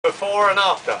Before and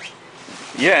after?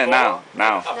 Yeah, Before?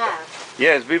 now.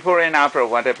 Yes, before and after,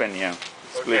 what happened, yeah.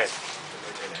 Okay.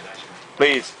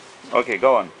 Please. Okay,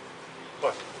 go on.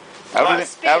 What?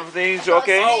 Everything's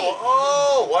okay?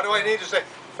 Oh, what do I need to say?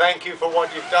 Thank you for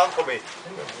what you've done for me.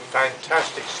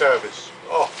 Fantastic service.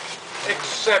 Oh,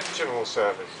 exceptional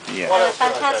service. Yeah. What else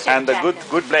can I say? Fantastic And the jacket.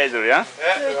 good blazer, yeah?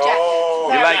 Oh,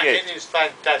 You the like jacket it? is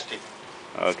fantastic.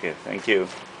 Okay, thank you.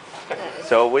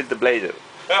 So with the blazer.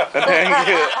 Thank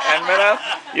you. And madam,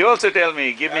 you also tell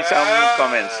me, give me some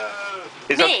comments.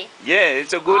 Me? Yeah,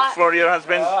 it's a good for your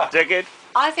husband's jacket.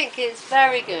 I think it's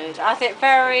very good. I think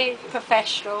very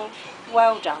professional.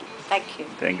 Well done. Thank you.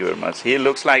 Thank you very much. He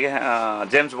looks like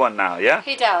James Bond now, yeah?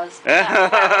 He does.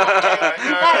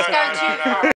 That's going too far.